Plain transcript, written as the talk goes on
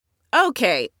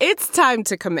Okay, it's time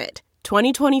to commit.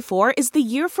 2024 is the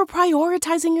year for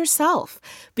prioritizing yourself.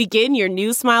 Begin your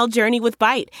new smile journey with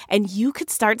Byte, and you could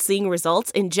start seeing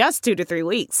results in just 2 to 3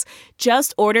 weeks.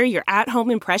 Just order your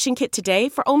at-home impression kit today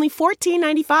for only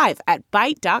 $14.95 at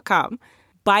Byte.com.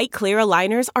 Byte Clear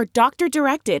aligners are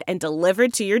doctor-directed and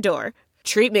delivered to your door.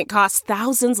 Treatment costs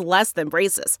thousands less than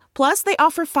braces. Plus, they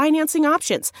offer financing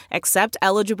options, accept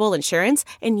eligible insurance,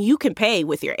 and you can pay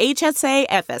with your HSA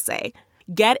FSA.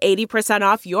 Get 80%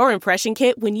 off your impression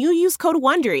kit when you use code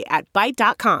WONDERY at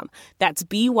Byte.com. That's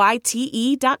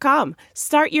BYTE.com.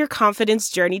 Start your confidence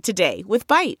journey today with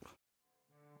Byte.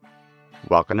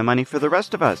 Welcome to Money for the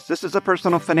Rest of Us. This is a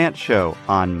personal finance show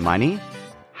on money,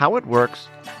 how it works,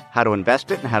 how to invest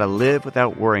it, and how to live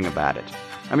without worrying about it.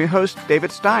 I'm your host,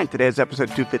 David Stein. Today is episode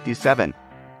 257.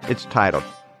 It's titled,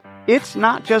 It's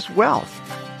Not Just Wealth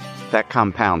That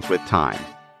Compounds with Time.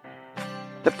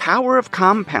 The power of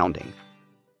compounding.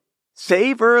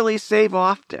 Save early, save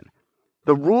often.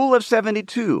 The rule of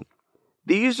 72.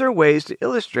 These are ways to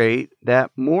illustrate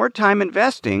that more time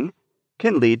investing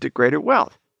can lead to greater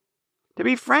wealth. To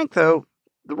be frank, though,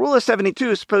 the rule of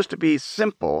 72 is supposed to be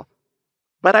simple,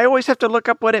 but I always have to look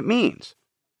up what it means.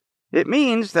 It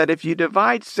means that if you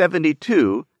divide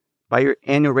 72 by your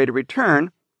annual rate of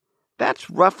return, that's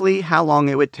roughly how long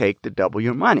it would take to double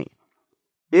your money.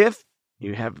 If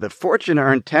you have the fortune to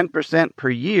earn 10% per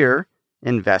year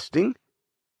investing,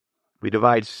 we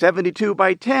divide 72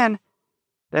 by 10,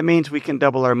 that means we can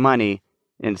double our money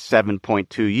in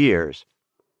 7.2 years.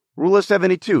 Rule of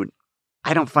 72,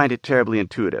 I don't find it terribly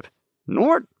intuitive,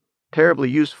 nor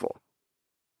terribly useful.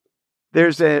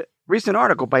 There's a recent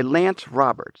article by Lance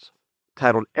Roberts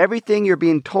titled, Everything You're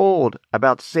Being Told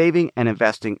About Saving and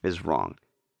Investing is Wrong.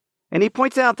 And he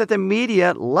points out that the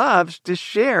media loves to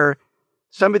share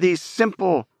some of these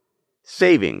simple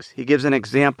savings. He gives an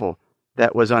example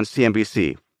that was on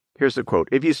CNBC. Here's the quote.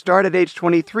 If you start at age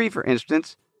 23, for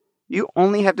instance, you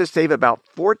only have to save about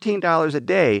 $14 a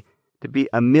day to be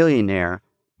a millionaire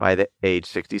by the age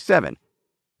 67.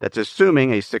 That's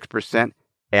assuming a 6%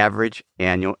 average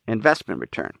annual investment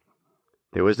return.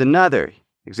 There was another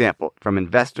example from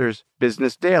Investors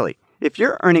Business Daily. If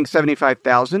you're earning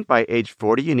 $75,000 by age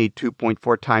 40, you need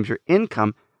 2.4 times your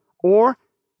income or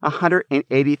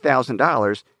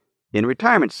 $180,000 in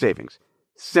retirement savings.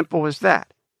 Simple as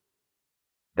that.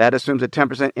 That assumes a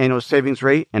 10% annual savings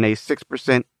rate and a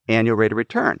 6% annual rate of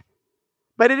return.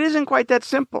 But it isn't quite that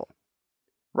simple.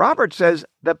 Robert says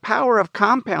the power of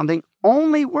compounding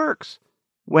only works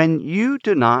when you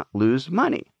do not lose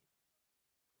money.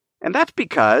 And that's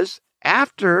because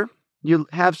after you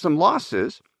have some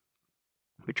losses,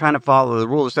 we're trying to follow the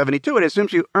rule of 72, it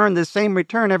assumes you earn the same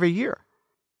return every year.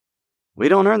 We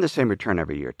don't earn the same return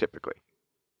every year, typically.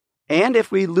 And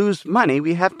if we lose money,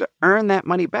 we have to earn that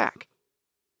money back.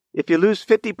 If you lose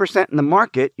 50% in the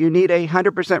market, you need a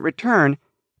 100% return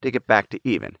to get back to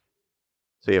even.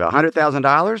 So you have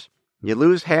 $100,000, you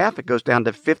lose half, it goes down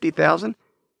to $50,000,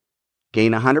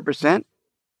 gain 100%,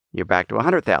 you're back to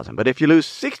 $100,000. But if you lose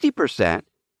 60%,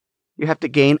 you have to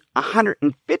gain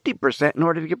 150% in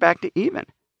order to get back to even.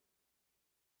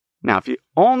 Now, if you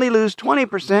only lose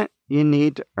 20%, you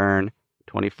need to earn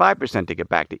 25% to get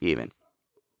back to even.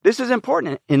 This is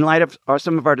important in light of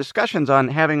some of our discussions on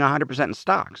having 100% in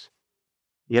stocks.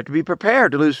 You have to be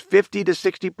prepared to lose 50 to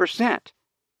 60%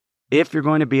 if you're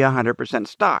going to be 100%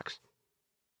 stocks,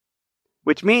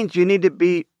 which means you need to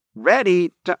be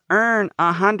ready to earn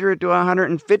 100 to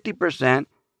 150%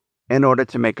 in order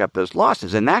to make up those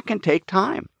losses. And that can take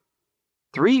time,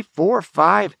 3, 4,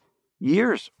 5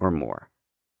 years or more.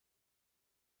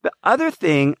 The other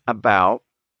thing about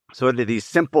sort of these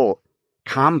simple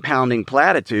compounding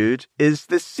platitudes is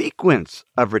the sequence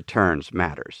of returns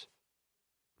matters.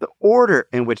 The order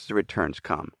in which the returns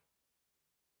come.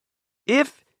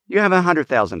 If you have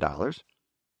 $100,000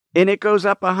 and it goes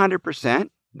up 100%,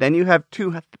 then you have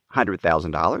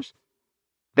 $200,000.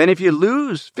 Then if you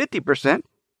lose 50%,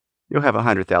 you'll have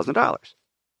 $100,000.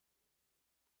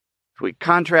 If we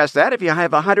contrast that, if you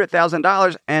have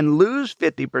 $100,000 and lose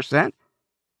 50%,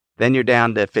 then you're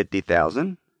down to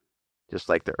 $50,000, just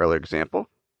like the earlier example.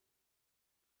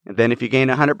 And then if you gain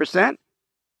 100%,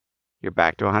 you're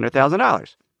back to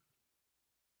 $100,000.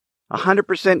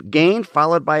 100% gain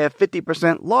followed by a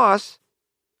 50% loss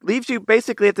leaves you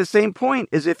basically at the same point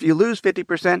as if you lose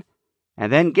 50%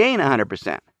 and then gain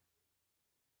 100%.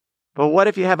 But what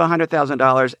if you have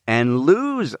 $100,000 and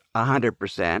lose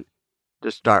 100%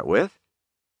 to start with?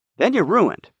 Then you're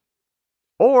ruined.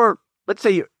 Or let's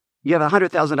say you have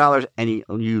 $100,000 and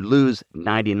you lose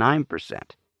 99%.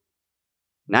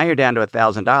 Now you're down to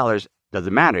 $1,000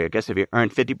 Doesn't matter. I guess if you earn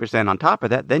 50% on top of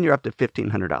that, then you're up to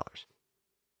 $1,500.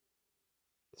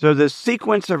 So the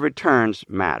sequence of returns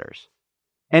matters.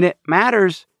 And it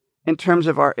matters in terms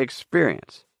of our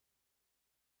experience.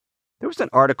 There was an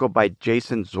article by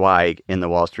Jason Zweig in the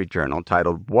Wall Street Journal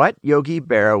titled, "What Yogi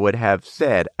Berra Would Have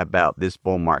Said About This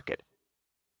Bull Market."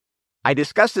 I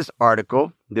discussed this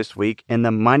article this week in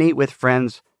the Money with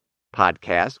Friends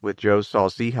podcast with Joe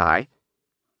Saul-Sehy.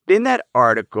 In that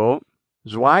article,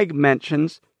 Zweig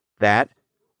mentions that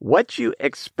what you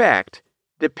expect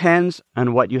depends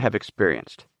on what you have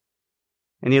experienced.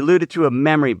 And he alluded to a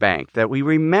memory bank, that we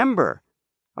remember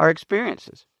our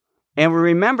experiences. And we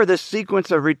remember the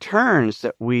sequence of returns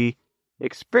that we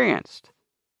experienced.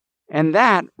 And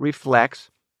that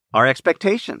reflects our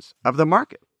expectations of the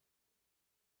market.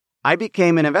 I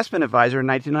became an investment advisor in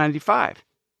 1995.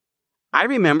 I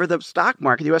remember the stock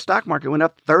market, the U.S. stock market, went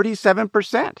up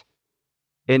 37%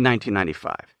 in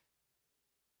 1995.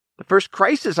 The first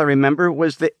crisis I remember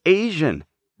was the Asian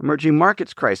emerging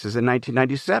markets crisis in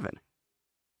 1997.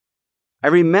 I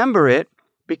remember it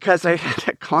because I had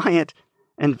a client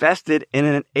invested in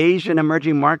an Asian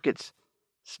emerging markets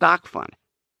stock fund.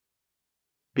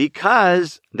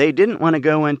 Because they didn't want to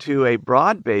go into a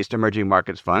broad-based emerging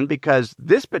markets fund, because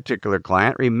this particular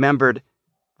client remembered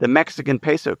the Mexican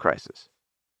peso crisis.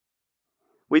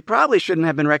 We probably shouldn't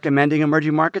have been recommending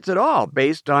emerging markets at all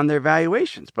based on their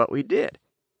valuations, but we did.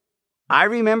 I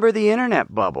remember the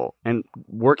internet bubble and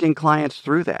working clients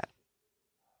through that.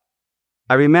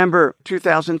 I remember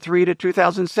 2003 to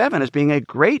 2007 as being a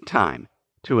great time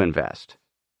to invest.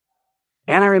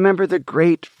 And I remember the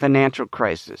great financial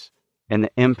crisis and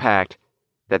the impact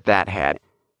that that had,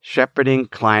 shepherding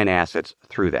client assets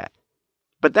through that.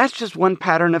 But that's just one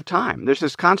pattern of time. There's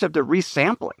this concept of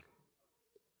resampling.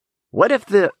 What if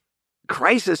the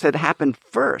crisis had happened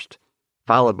first,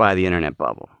 followed by the internet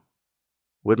bubble?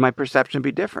 Would my perception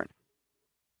be different?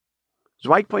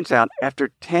 Zweig points out, after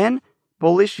 10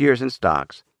 bullish years in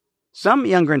stocks, some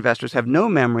younger investors have no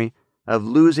memory of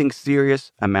losing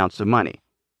serious amounts of money.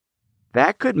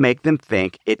 That could make them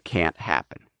think it can't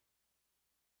happen.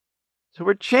 So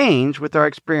we're changed with our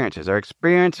experiences, our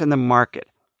experience in the market,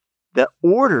 the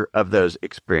order of those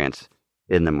experiences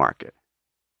in the market.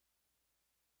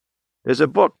 There's a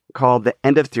book called The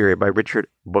End of Theory by Richard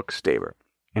Bookstaber,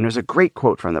 and there's a great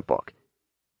quote from the book.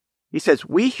 He says,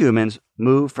 "We humans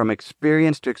move from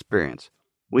experience to experience.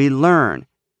 We learn,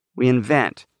 we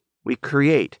invent, we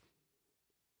create.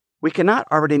 We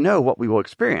cannot already know what we will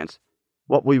experience,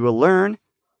 what we will learn,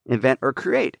 invent, or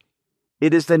create.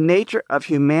 It is the nature of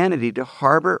humanity to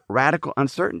harbor radical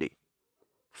uncertainty.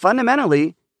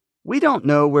 Fundamentally, we don't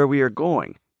know where we are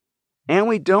going, and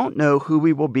we don't know who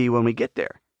we will be when we get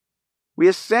there. We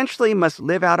essentially must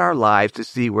live out our lives to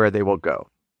see where they will go.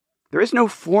 There is no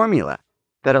formula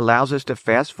that allows us to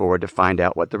fast forward to find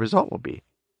out what the result will be.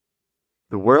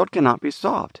 The world cannot be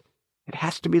solved. It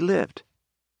has to be lived.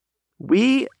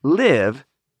 We live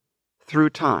through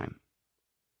time.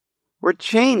 We're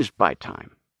changed by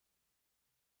time.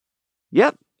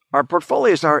 Yet, our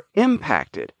portfolios are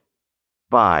impacted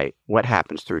by what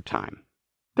happens through time.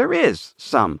 There is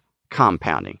some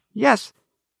compounding. Yes,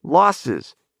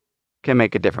 losses can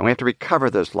make a difference. We have to recover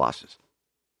those losses.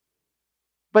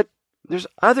 But there's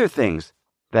other things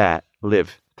that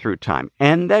live through time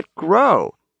and that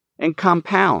grow and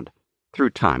compound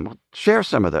through time. We'll share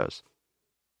some of those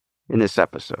in this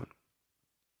episode.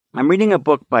 I'm reading a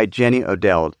book by Jenny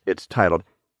Odell. It's titled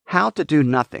How to Do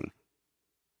Nothing.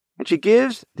 And she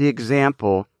gives the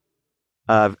example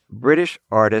of British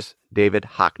artist David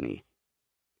Hockney.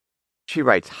 She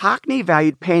writes, Hockney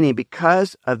valued painting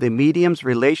because of the medium's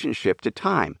relationship to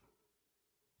time.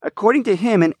 According to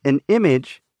him, an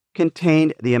image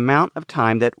contained the amount of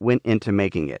time that went into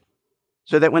making it,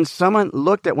 so that when someone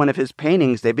looked at one of his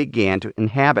paintings, they began to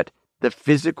inhabit the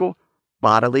physical,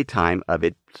 bodily time of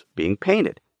it being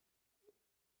painted.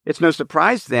 It's no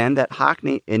surprise, then, that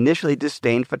Hockney initially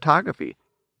disdained photography,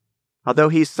 although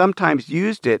he sometimes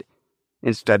used it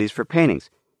in studies for paintings.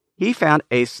 He found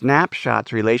a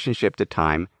snapshot's relationship to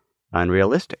time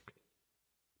unrealistic,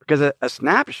 because a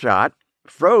snapshot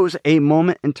froze a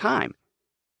moment in time.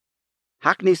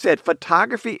 Hockney said,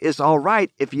 photography is all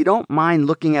right if you don't mind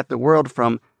looking at the world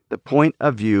from the point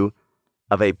of view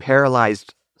of a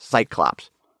paralyzed cyclops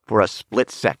for a split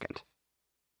second.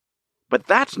 But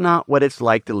that's not what it's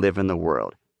like to live in the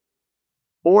world,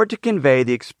 or to convey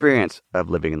the experience of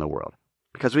living in the world,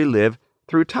 because we live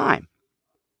through time.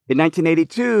 In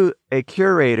 1982, a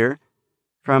curator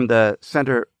from the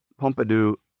Centre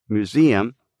Pompidou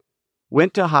Museum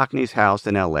went to Hockney's house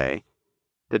in L.A.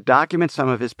 to document some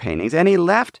of his paintings, and he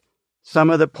left some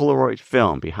of the Polaroid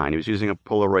film behind. He was using a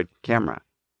Polaroid camera.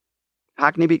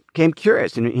 Hockney became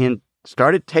curious and he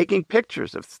started taking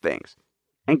pictures of things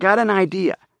and got an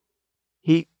idea.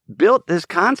 He built this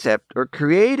concept or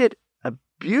created a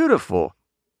beautiful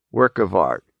work of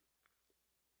art.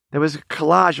 There was a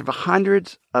collage of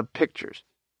hundreds of pictures.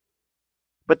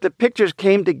 But the pictures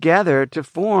came together to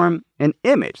form an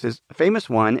image. This famous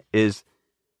one is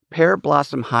Pear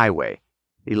Blossom Highway,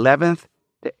 11th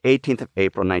to 18th of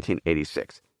April,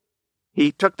 1986.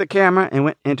 He took the camera and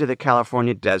went into the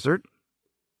California desert.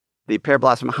 The Pear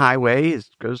Blossom Highway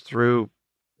goes through,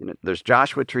 there's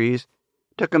Joshua trees.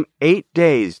 Took him 8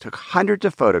 days, took hundreds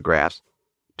of photographs,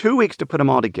 2 weeks to put them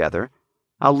all together.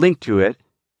 I'll link to it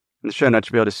in the show notes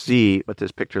to be able to see what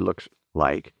this picture looks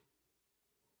like.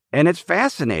 And it's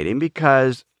fascinating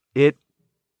because it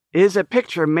is a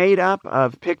picture made up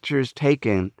of pictures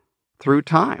taken through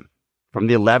time from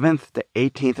the 11th to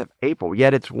 18th of April,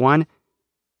 yet it's one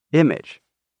image.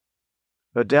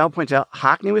 Odell points out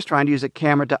Hockney was trying to use a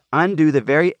camera to undo the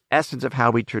very essence of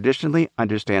how we traditionally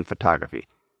understand photography,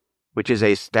 which is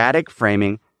a static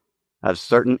framing of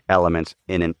certain elements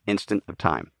in an instant of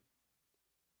time.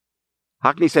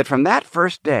 Hockney said, from that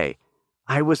first day,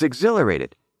 I was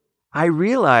exhilarated. I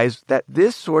realized that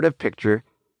this sort of picture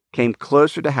came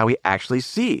closer to how we actually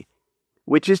see,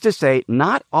 which is to say,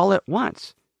 not all at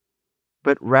once,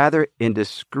 but rather in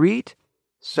discrete,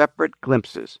 separate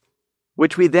glimpses,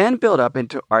 which we then build up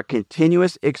into our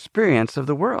continuous experience of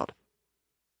the world.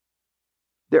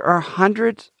 There are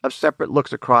hundreds of separate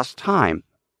looks across time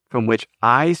from which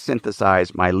I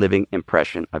synthesize my living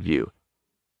impression of you.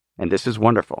 And this is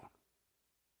wonderful.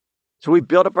 So we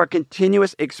build up our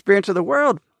continuous experience of the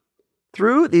world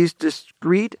through these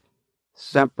discrete,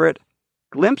 separate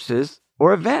glimpses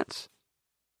or events.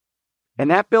 And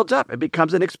that builds up. It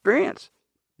becomes an experience.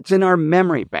 It's in our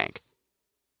memory bank.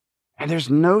 And there's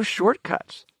no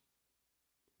shortcuts.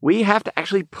 We have to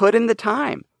actually put in the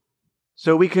time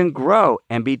so we can grow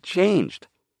and be changed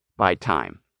by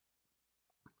time.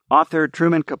 Author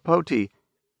Truman Capote,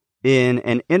 in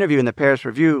an interview in the Paris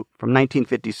Review from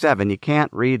 1957, you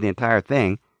can't read the entire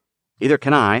thing, either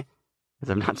can I,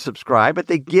 because I'm not subscribed, but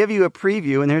they give you a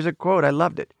preview, and there's a quote, I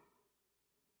loved it.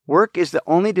 Work is the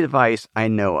only device I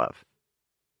know of.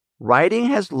 Writing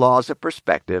has laws of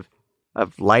perspective,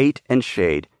 of light and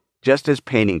shade, just as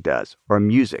painting does, or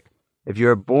music. If you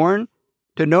are born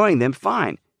to knowing them,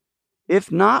 fine.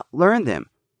 If not, learn them.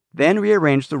 Then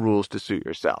rearrange the rules to suit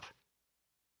yourself.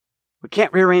 We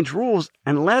can't rearrange rules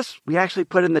unless we actually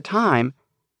put in the time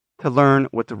to learn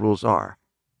what the rules are.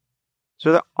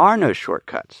 So there are no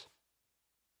shortcuts.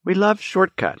 We love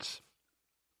shortcuts.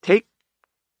 Take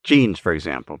jeans, for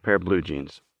example, a pair of blue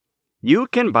jeans. You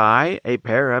can buy a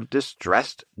pair of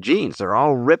distressed jeans. They're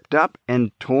all ripped up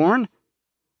and torn.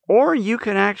 Or you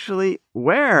can actually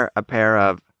wear a pair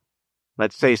of,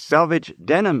 let's say, selvage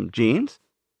denim jeans.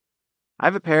 I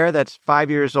have a pair that's 5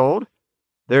 years old.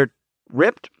 They're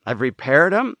ripped. I've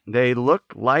repaired them. They look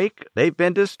like they've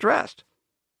been distressed,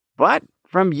 but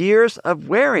from years of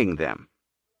wearing them.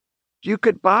 You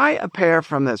could buy a pair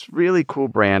from this really cool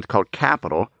brand called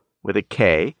Capital with a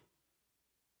K,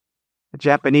 a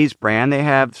Japanese brand. They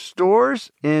have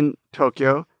stores in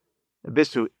Tokyo, the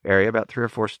Bisu area, about 3 or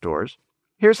 4 stores.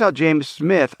 Here's how James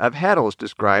Smith of Heddles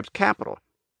describes Capital.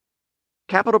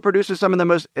 Capital produces some of the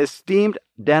most esteemed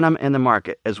denim in the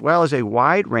market, as well as a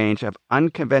wide range of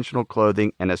unconventional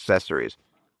clothing and accessories,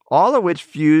 all of which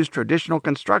fuse traditional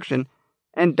construction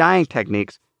and dyeing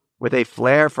techniques with a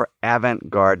flair for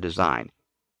avant-garde design.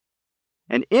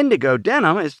 And indigo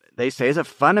denim, they say, is a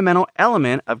fundamental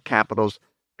element of Capital's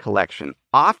collection,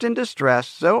 often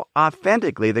distressed so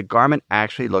authentically the garment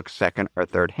actually looks second or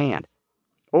third hand.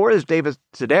 Or as David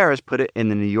Sedaris put it in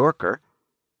The New Yorker,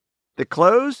 the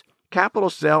clothes Capital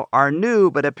sell are new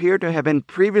but appear to have been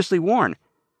previously worn,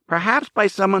 perhaps by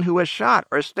someone who was shot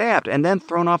or stabbed and then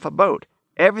thrown off a boat.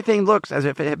 Everything looks as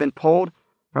if it had been pulled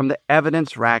from the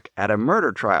evidence rack at a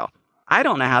murder trial. I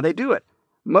don't know how they do it.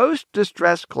 Most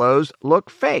distressed clothes look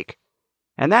fake.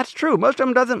 And that's true. Most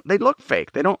of them they look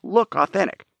fake. They don't look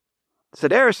authentic.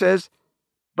 Sedaris says,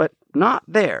 but not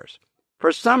theirs.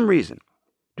 For some reason.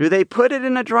 Do they put it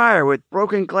in a dryer with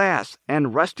broken glass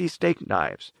and rusty steak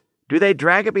knives? Do they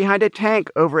drag it behind a tank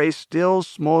over a still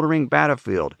smoldering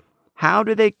battlefield? How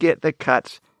do they get the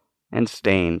cuts and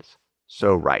stains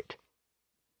so right?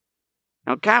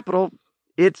 Now, Capital,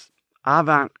 it's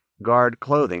avant-garde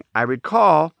clothing. I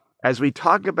recall, as we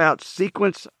talk about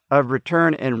sequence of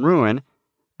return and ruin,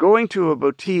 going to a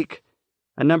boutique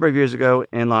a number of years ago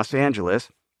in Los Angeles.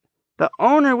 The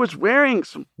owner was wearing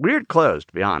some weird clothes,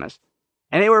 to be honest,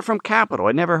 and they were from Capital.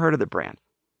 I'd never heard of the brand.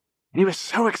 And he was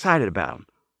so excited about them.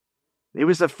 It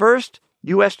was the first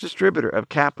U.S. distributor of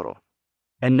Capital,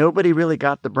 and nobody really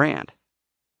got the brand.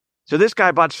 So this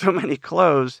guy bought so many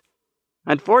clothes,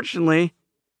 unfortunately,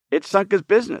 it sunk his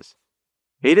business.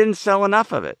 He didn't sell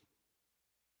enough of it.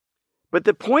 But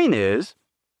the point is,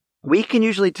 we can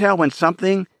usually tell when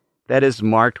something that is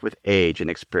marked with age and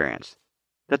experience,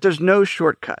 that there's no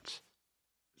shortcuts,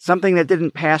 something that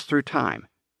didn't pass through time.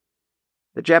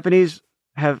 The Japanese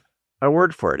have a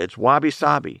word for it. It's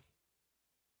wabi-sabi.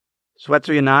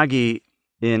 Suetsu Yanagi,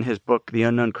 in his book, The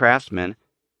Unknown Craftsman,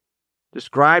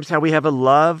 describes how we have a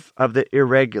love of the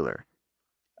irregular,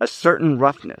 a certain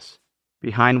roughness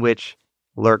behind which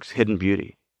lurks hidden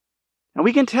beauty. And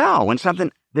we can tell when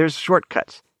there's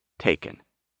shortcuts taken.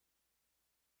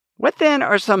 What then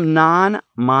are some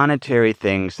non-monetary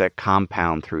things that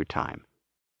compound through time?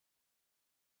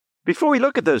 Before we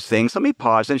look at those things, let me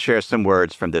pause and share some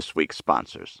words from this week's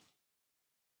sponsors.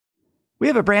 We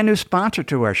have a brand new sponsor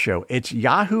to our show. It's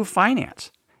Yahoo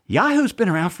Finance. Yahoo's been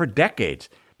around for decades.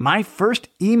 My first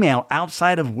email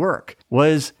outside of work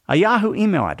was a Yahoo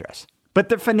email address. But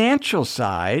the financial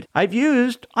side, I've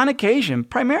used on occasion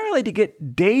primarily to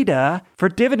get data for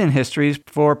dividend histories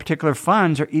for particular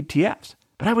funds or ETFs.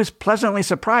 But I was pleasantly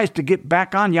surprised to get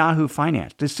back on Yahoo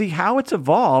Finance to see how it's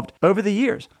evolved over the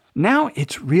years. Now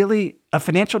it's really a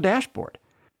financial dashboard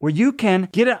where you can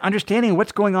get an understanding of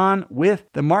what's going on with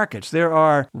the markets. There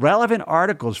are relevant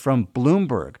articles from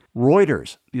Bloomberg,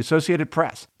 Reuters, the Associated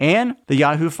Press, and the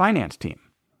Yahoo Finance team.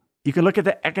 You can look at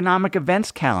the economic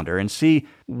events calendar and see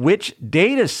which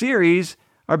data series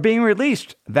are being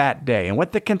released that day and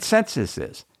what the consensus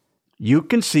is. You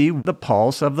can see the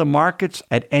pulse of the markets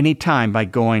at any time by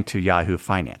going to Yahoo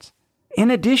Finance. In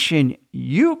addition,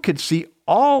 you could see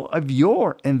all of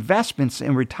your investments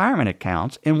in retirement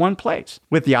accounts in one place.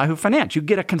 With Yahoo Finance, you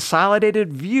get a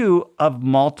consolidated view of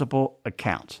multiple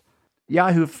accounts.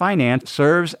 Yahoo Finance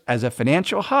serves as a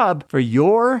financial hub for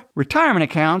your retirement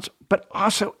accounts, but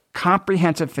also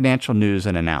comprehensive financial news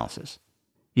and analysis.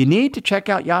 You need to check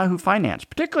out Yahoo Finance,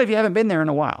 particularly if you haven't been there in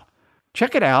a while.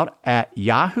 Check it out at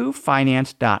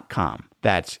yahoofinance.com.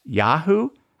 That's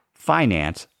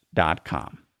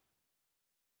yahoofinance.com.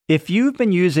 If you've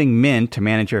been using Mint to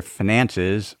manage your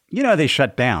finances, you know they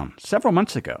shut down several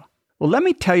months ago. Well, let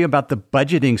me tell you about the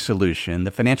budgeting solution,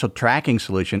 the financial tracking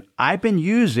solution I've been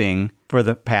using for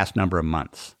the past number of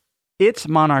months. It's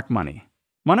Monarch Money.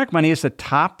 Monarch Money is the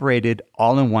top-rated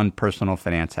all-in-one personal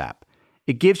finance app.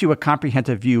 It gives you a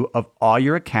comprehensive view of all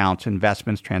your accounts,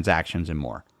 investments, transactions, and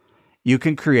more. You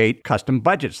can create custom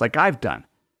budgets like I've done.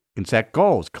 You can set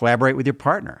goals, collaborate with your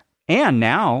partner. And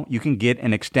now you can get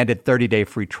an extended 30-day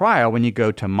free trial when you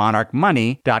go to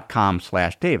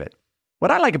monarchmoney.com/David.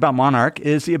 What I like about Monarch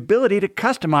is the ability to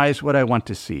customize what I want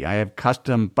to see. I have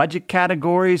custom budget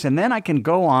categories, and then I can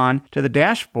go on to the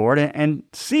dashboard and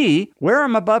see where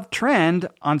I'm above trend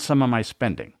on some of my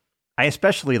spending. I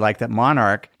especially like that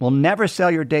Monarch will never sell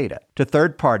your data to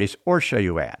third parties or show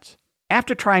you ads.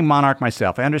 After trying Monarch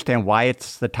myself, I understand why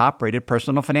it's the top-rated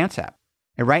personal finance app.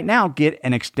 And right now, get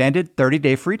an extended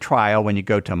 30-day free trial when you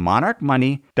go to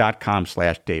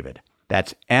monarchmoney.com/David.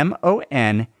 That's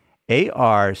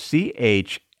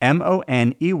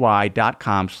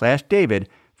monarchmoney.com/David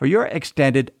for your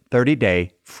extended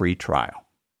 30-day free trial.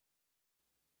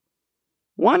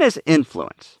 One is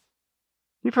influence.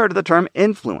 You've heard of the term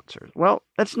influencers. Well,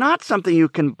 that's not something you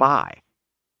can buy.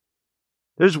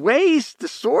 There's ways to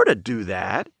sort of do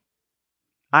that.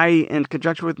 In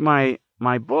conjunction with my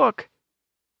book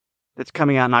that's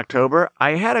coming out in October,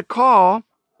 I had a call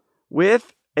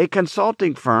with a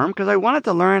consulting firm because I wanted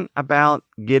to learn about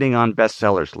getting on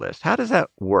bestsellers list. How does that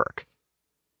work?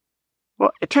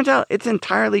 Well, it turns out it's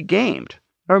entirely gamed,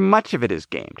 or much of it is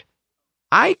gamed.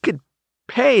 I could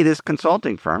pay this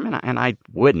consulting firm, and I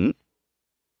wouldn't,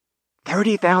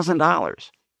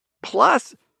 $30,000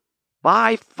 plus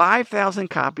buy 5,000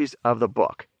 copies of the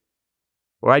book.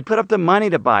 Or I'd put up the money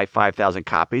to buy 5,000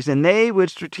 copies, and they would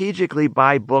strategically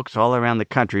buy books all around the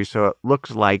country so it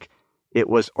looks like it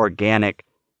was organic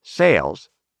sales.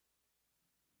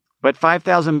 But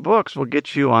 5,000 books will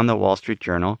get you on the Wall Street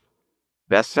Journal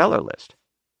bestseller list.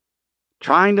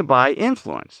 Trying to buy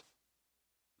influence.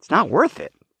 It's not worth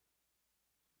it.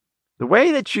 The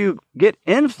way that you get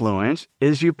influence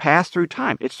is you pass through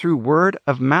time. It's through word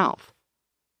of mouth.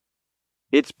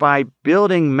 It's by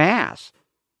building mass.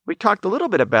 We talked a little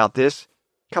bit about this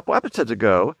a couple episodes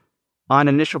ago on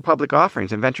initial public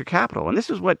offerings and venture capital. And this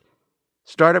is what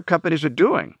startup companies are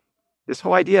doing. This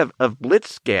whole idea of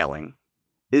blitz scaling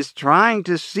is trying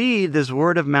to see this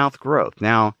word of mouth growth.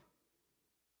 Now,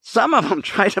 some of them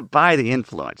try to buy the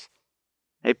influence.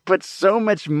 They put so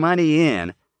much money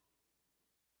in.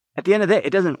 At the end of the day,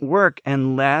 it doesn't work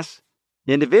unless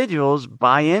individuals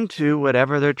buy into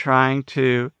whatever they're trying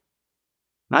to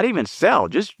not even sell,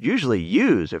 just usually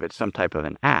use if it's some type of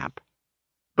an app.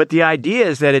 But the idea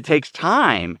is that it takes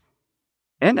time.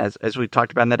 And as we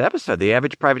talked about in that episode, the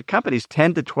average private company is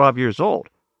 10 to 12 years old.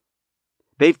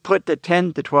 They've put the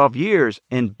 10 to 12 years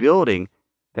in building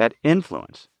that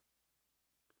influence.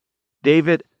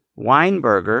 David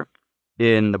Weinberger,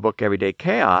 in the book Everyday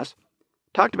Chaos,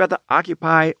 talked about the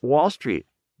Occupy Wall Street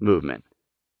movement.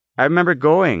 I remember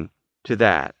going to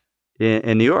that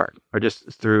in New York, or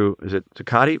just through, is it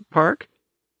Zuccotti Park?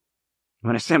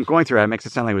 When I say I'm going through it makes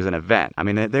it sound like it was an event. I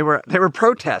mean, they were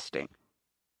protesting,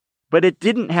 but it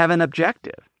didn't have an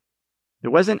objective. It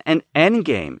wasn't an end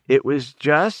game. It was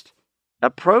just a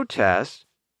protest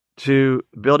to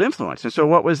build influence. And so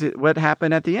what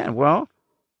happened at the end? Well,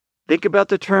 think about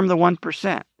the term the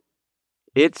 1%.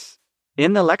 It's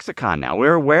in the lexicon now.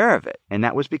 We're aware of it. And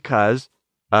that was because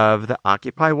of the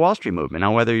Occupy Wall Street movement.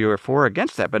 Now, whether you're for or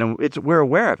against that, but we're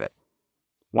aware of it.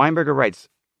 Weinberger writes,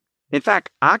 in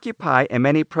fact, Occupy and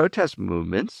many protest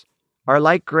movements are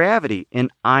like gravity in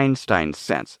Einstein's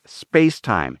sense.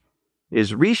 Space-time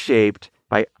is reshaped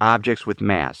by objects with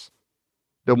mass.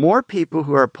 The more people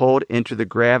who are pulled into the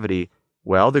gravity,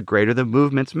 well, the greater the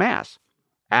movement's mass.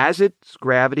 As its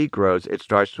gravity grows, it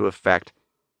starts to affect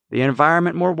the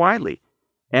environment more widely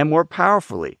and more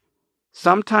powerfully,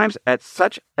 sometimes at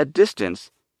such a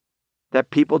distance that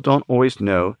people don't always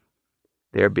know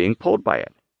they're being pulled by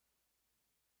it.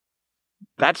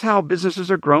 That's how businesses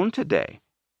are grown today.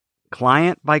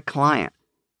 Client by client,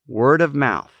 word of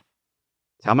mouth.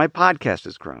 It's how my podcast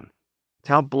has grown. It's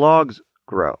how blogs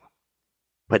grow.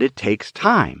 But it takes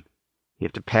time. You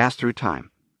have to pass through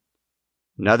time.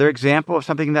 Another example of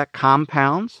something that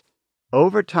compounds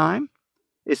over time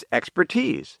is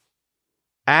expertise.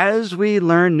 As we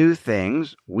learn new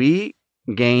things, we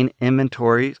gain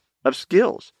inventories of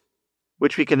skills,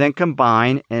 which we can then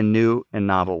combine in new and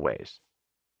novel ways.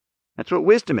 That's what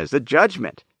wisdom is, the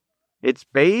judgment. It's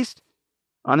based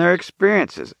on our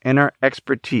experiences and our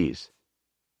expertise.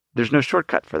 There's no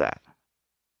shortcut for that.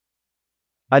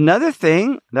 Another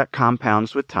thing that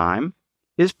compounds with time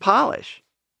is polish,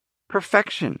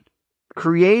 perfection,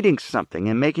 creating something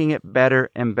and making it better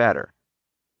and better.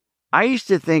 I used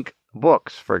to think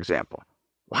books, for example,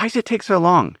 why does it take so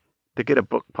long to get a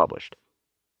book published?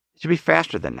 It should be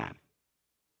faster than that.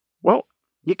 Well,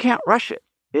 you can't rush it.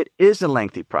 It is a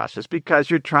lengthy process because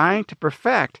you're trying to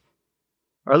perfect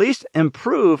or at least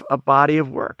improve a body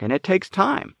of work, and it takes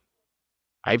time.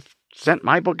 I've sent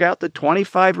my book out to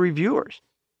 25 reviewers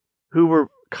who were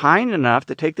kind enough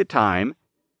to take the time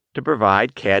to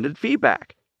provide candid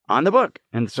feedback on the book.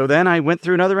 And so then I went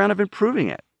through another round of improving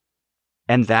it.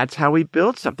 And that's how we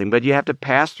build something, but you have to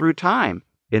pass through time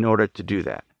in order to do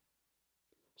that.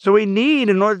 So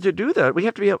in order to do that, we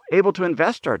have to be able to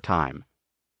invest our time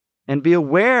and be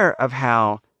aware of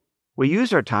how we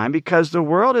use our time because the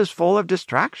world is full of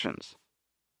distractions.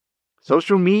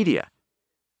 Social media,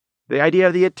 the idea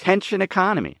of the attention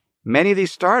economy. Many of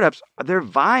these startups, they're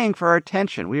vying for our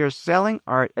attention. We are selling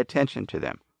our attention to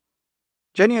them.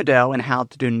 Jenny Odell in How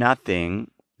to Do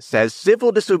Nothing says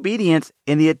civil disobedience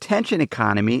in the attention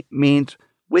economy means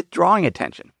withdrawing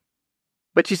attention.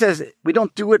 But she says we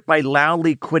don't do it by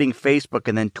loudly quitting Facebook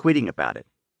and then tweeting about it.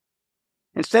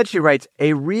 Instead, she writes,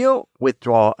 a real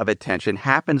withdrawal of attention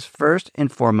happens first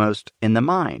and foremost in the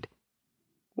mind.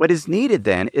 What is needed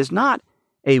then is not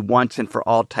a once and for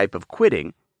all type of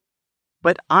quitting,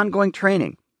 but ongoing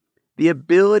training, the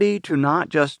ability to not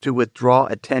just to withdraw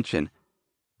attention,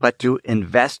 but to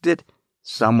invest it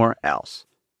somewhere else,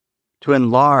 to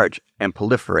enlarge and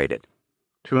proliferate it,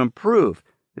 to improve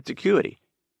its acuity.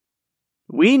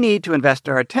 We need to invest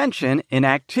our attention in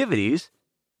activities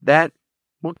that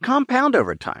will compound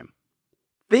over time.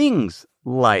 Things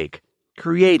like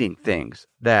creating things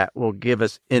that will give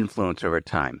us influence over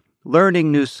time,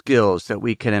 learning new skills that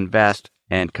we can invest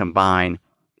and combine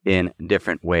in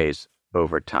different ways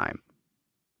over time.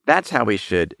 That's how we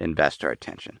should invest our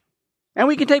attention. And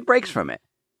we can take breaks from it.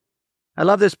 I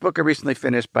love this book I recently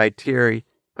finished by Thierry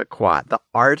Pequot, The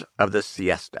Art of the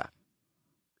Siesta.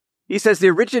 He says the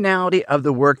originality of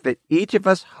the work that each of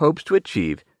us hopes to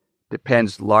achieve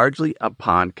depends largely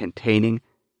upon containing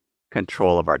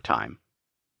control of our time.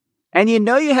 And you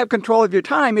know you have control of your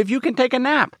time if you can take a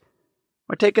nap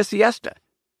or take a siesta.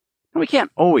 And we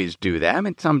can't always do that. I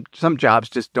mean, some jobs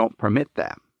just don't permit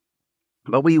that.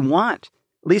 But we want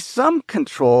at least some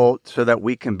control so that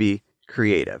we can be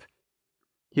creative.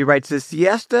 He writes, the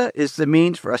siesta is the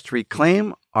means for us to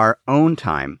reclaim our own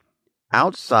time,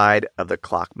 outside of the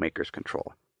clockmaker's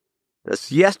control. The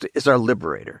siesta is our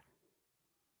liberator.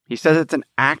 He says it's an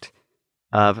act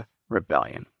of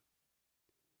rebellion.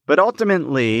 But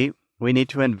ultimately, we need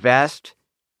to invest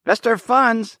our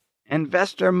funds,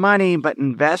 invest our money, but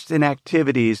invest in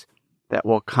activities that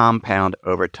will compound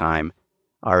over time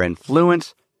our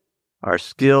influence, our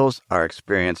skills, our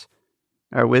experience,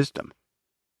 our wisdom.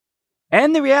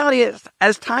 And the reality is,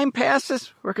 as time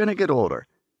passes, we're going to get older.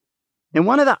 And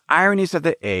one of the ironies of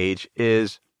the age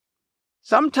is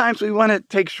sometimes we want to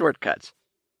take shortcuts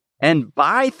and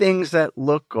buy things that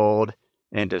look old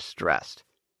and distressed.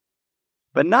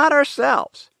 But not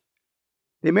ourselves.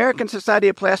 The American Society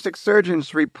of Plastic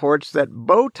Surgeons reports that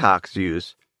Botox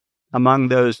use among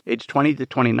those aged 20 to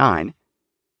 29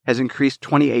 has increased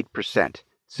 28%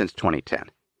 since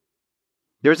 2010.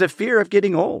 There's a fear of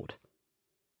getting old.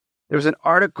 There was an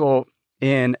article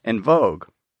in Vogue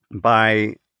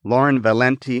by Lauren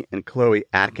Valenti and Chloe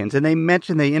Atkins, and they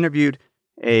mentioned they interviewed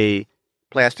a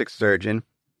plastic surgeon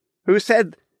who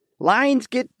said lines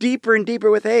get deeper and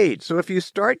deeper with age. So if you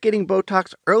start getting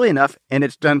Botox early enough and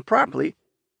it's done properly,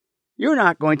 you're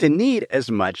not going to need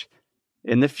as much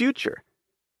in the future.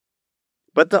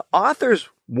 But the authors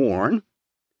warn,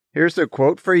 here's the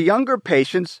quote, "For younger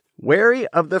patients wary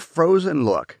of the frozen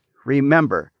look,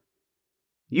 remember,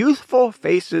 youthful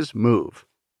faces move."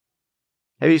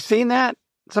 Have you seen that?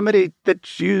 Somebody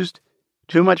that's used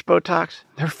too much Botox,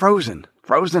 they're frozen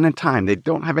in time. They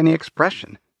don't have any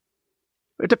expression.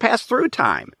 We have to pass through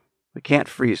time. We can't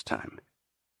freeze time.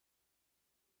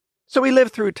 So we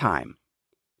live through time.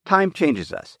 Time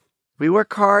changes us. If we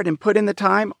work hard and put in the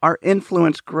time, our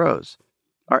influence grows.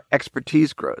 Our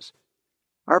expertise grows.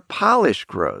 Our polish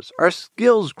grows. Our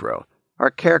skills grow.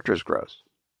 Our characters grow.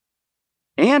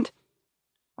 And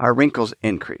our wrinkles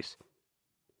increase.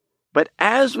 But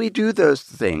as we do those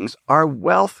things, our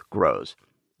wealth grows,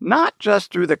 not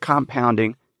just through the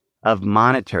compounding of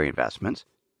monetary investments,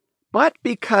 but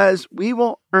because we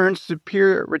will earn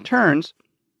superior returns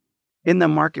in the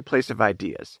marketplace of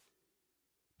ideas.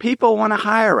 People want to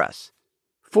hire us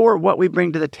for what we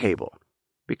bring to the table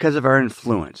because of our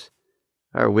influence,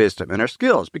 our wisdom, and our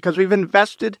skills, because we've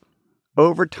invested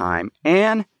over time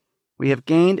and we have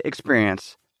gained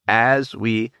experience as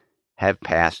we have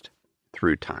passed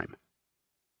through time.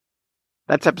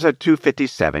 That's episode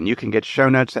 257. You can get show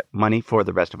notes at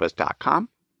moneyfortherestofus.com.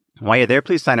 While you're there,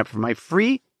 please sign up for my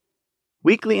free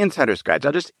weekly Insider's Guides.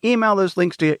 I'll just email those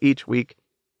links to you each week.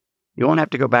 You won't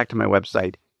have to go back to my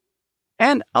website.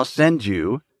 And I'll send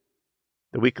you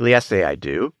the weekly essay I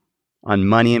do on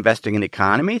money, investing, and the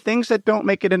economy, things that don't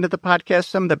make it into the podcast,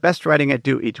 some of the best writing I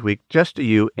do each week just to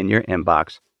you in your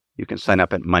inbox. You can sign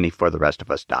up at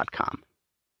moneyfortherestofus.com.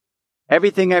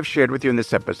 Everything I've shared with you in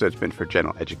this episode has been for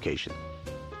general education.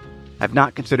 I've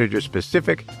not considered your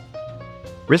specific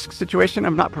risk situation.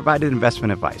 I've not provided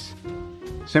investment advice.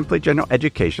 Simply general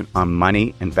education on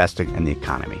money, investing, and the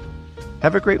economy.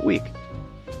 Have a great week.